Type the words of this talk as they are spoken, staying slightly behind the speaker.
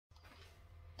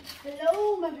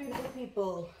Hello, my beautiful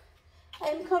people.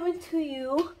 I'm coming to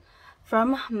you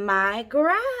from my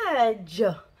garage.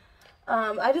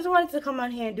 I just wanted to come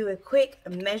on here and do a quick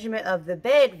measurement of the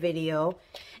bed video.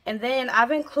 And then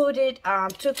I've included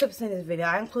two clips in this video.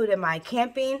 I included my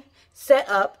camping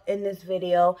setup in this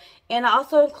video. And I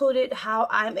also included how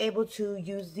I'm able to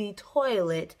use the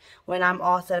toilet when I'm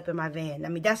all set up in my van. I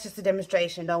mean, that's just a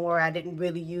demonstration. Don't worry, I didn't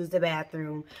really use the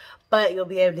bathroom. But you'll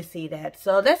be able to see that.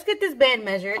 So let's get this bed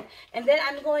measured. And then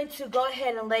I'm going to go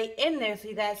ahead and lay in there so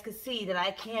you guys can see that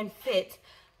I can fit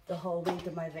the whole length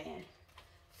of my van.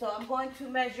 So I'm going to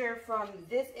measure from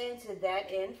this end to that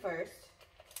end first.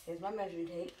 Here's my measuring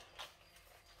tape.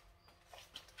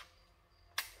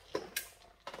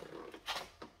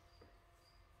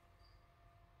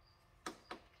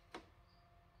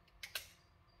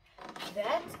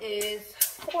 That is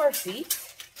 4 feet.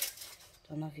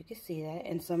 Don't know if you can see that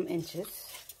in some inches.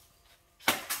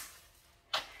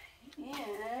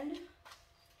 And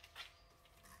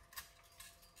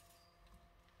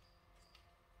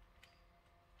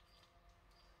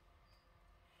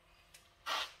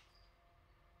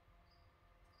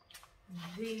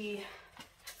the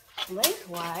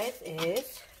lengthwise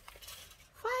is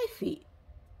 5 feet.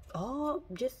 Oh,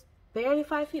 just barely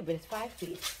 5 feet, but it's 5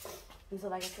 feet. And so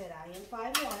like I said, I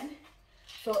am 5'1".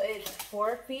 So it's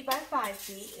 4 feet by 5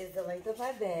 feet is the length of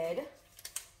my bed.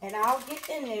 And I'll get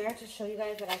in there to show you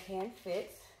guys that I can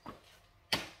fit.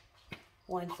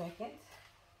 1 second.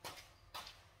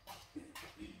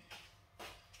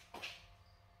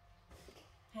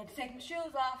 Had to take my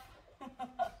shoes off.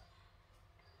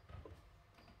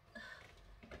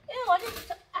 Ew,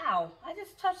 I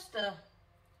just touched the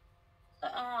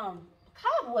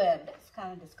cobweb. That's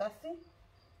kind of disgusting.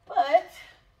 But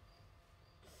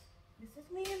this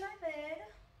is me in my bed.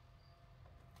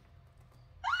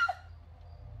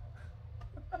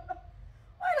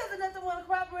 Why doesn't nothing want to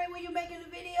cooperate when you're making the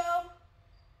video?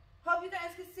 Hope you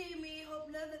guys can see me. Hope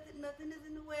nothing is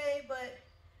in the way, but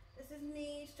this is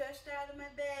me stretched out in my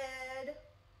bed.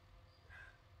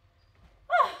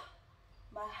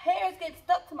 My hair's getting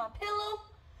stuck to my pillow.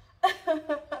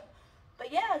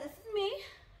 But yeah, this is me.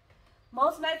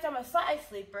 Most nights I'm a side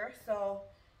sleeper, so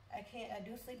I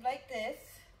do sleep like this.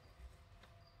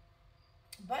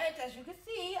 But as you can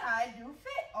see, I do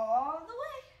fit all the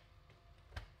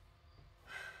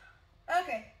way.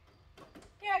 Okay,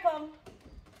 here I come.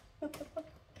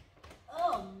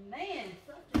 Oh man,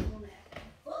 something's on that.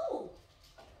 Ooh.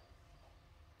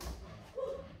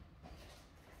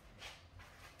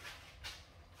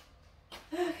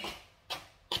 Okay.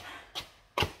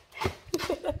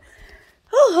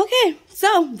 Oh, okay.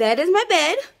 So that is my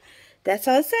bed. That's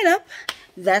how it's set up.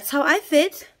 That's how I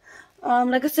fit.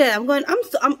 Like I said,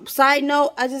 I'm side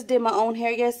note, I just did my own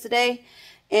hair yesterday,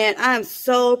 and I'm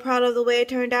so proud of the way it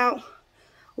turned out.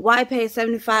 Why pay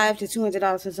 $75 to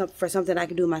 $200 for something I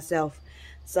can do myself?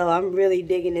 So I'm really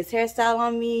digging this hairstyle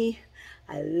on me.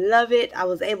 I love it. I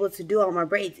was able to do all my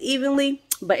braids evenly.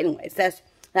 But anyways, that's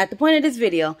not the point of this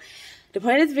video. The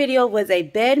point of this video was a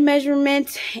bed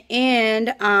measurement,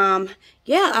 and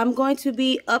yeah, I'm going to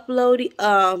be uploading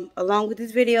along with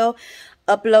this video,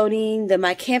 uploading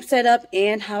my camp setup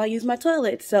and how I use my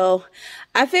toilet. So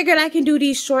I figured I can do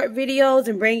these short videos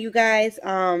and bring you guys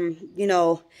you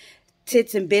know,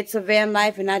 tits and bits of van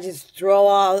life, and not just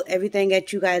throw everything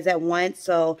at you guys at once.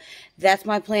 So that's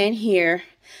my plan here.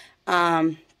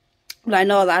 But I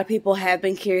know a lot of people have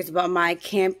been curious about my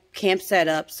camp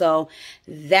setup, so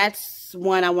that's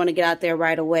one I want to get out there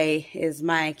right away, is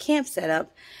my camp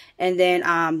setup. And then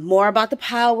more about the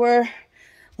power,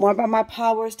 more about my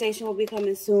power station will be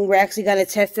coming soon. We're actually going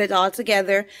to test it all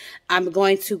together. I'm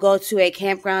going to go to a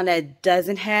campground that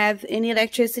doesn't have any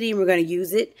electricity, and we're going to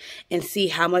use it and see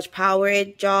how much power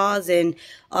it draws and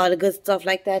all the good stuff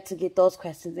like that to get those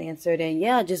questions answered. And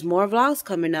yeah, just more vlogs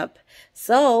coming up.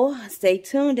 So stay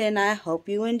tuned, and I hope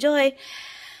you enjoy.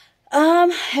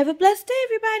 Have a blessed day,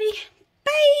 everybody.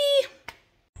 Bye.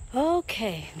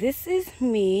 Okay, this is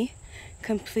me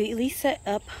completely set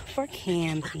up for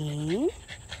camping.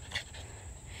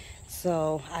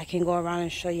 So I can go around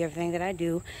and show you everything that I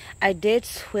do. I did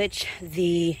switch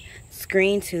the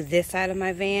screen to this side of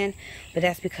my van, but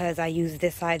that's because I use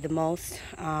this side the most.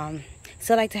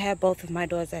 Still like to have both of my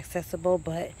doors accessible,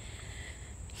 but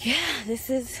yeah, this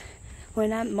is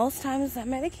when most times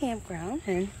I'm at a campground,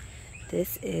 and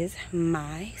this is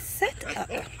my setup.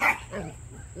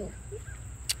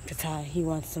 Katai, he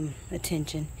wants some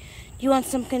attention. You want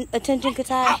some attention,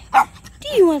 Katai? Do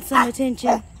you want some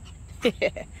attention?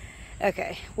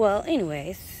 Okay, well,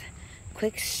 anyways,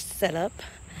 quick setup.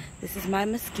 This is my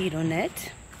mosquito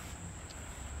net.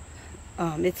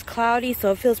 It's cloudy,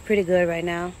 so it feels pretty good right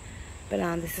now.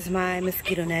 But this is my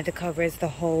mosquito net that covers the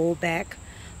whole back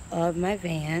of my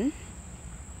van.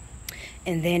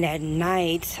 And then at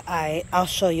night, I'll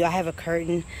show you. I have a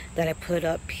curtain that I put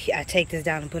up. I take this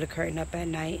down and put a curtain up at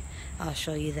night. I'll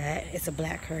show you that. It's a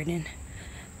black curtain.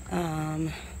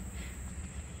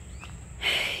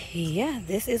 Yeah,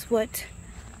 this is what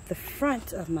the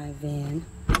front of my van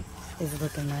is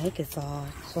looking like. It's all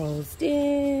closed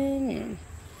in and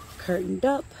curtained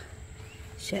up,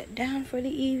 shut down for the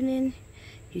evening.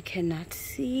 You cannot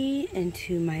see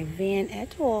into my van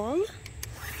at all.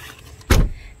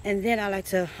 And then I like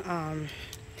to,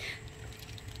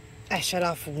 I shut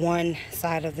off one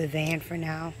side of the van for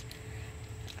now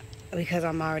because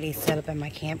I'm already set up at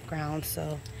my campground.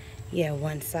 So yeah,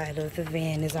 one side of the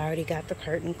van has already got the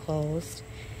curtain closed.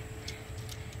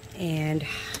 And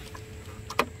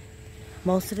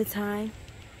most of the time,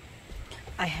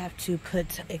 I have to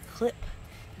put a clip,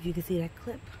 if you can see that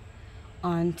clip,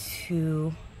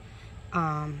 onto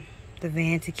the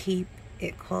van to keep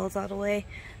it closed all the way.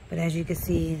 But as you can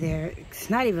see, it's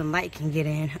not even light can get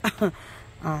in.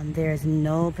 There's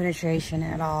no penetration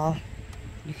at all.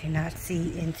 You cannot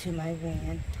see into my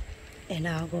van. And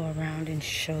I'll go around and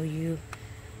show you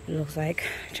what it looks like.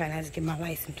 Try not to get my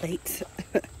license plates.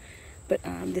 But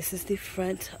this is the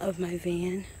front of my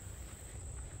van.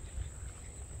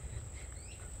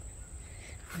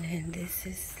 And then this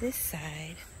is this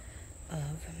side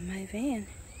of my van.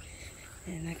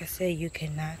 And like I said, you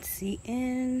cannot see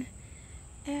in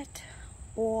at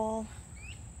all.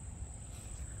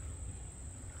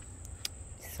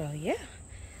 So yeah,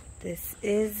 this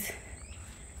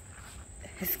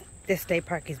state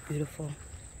park is beautiful.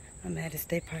 I'm at a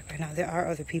state park right now. There are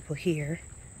other people here.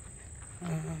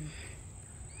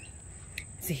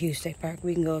 It's a huge state park.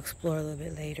 We can go explore a little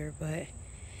bit later, but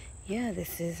yeah,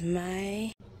 this is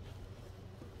my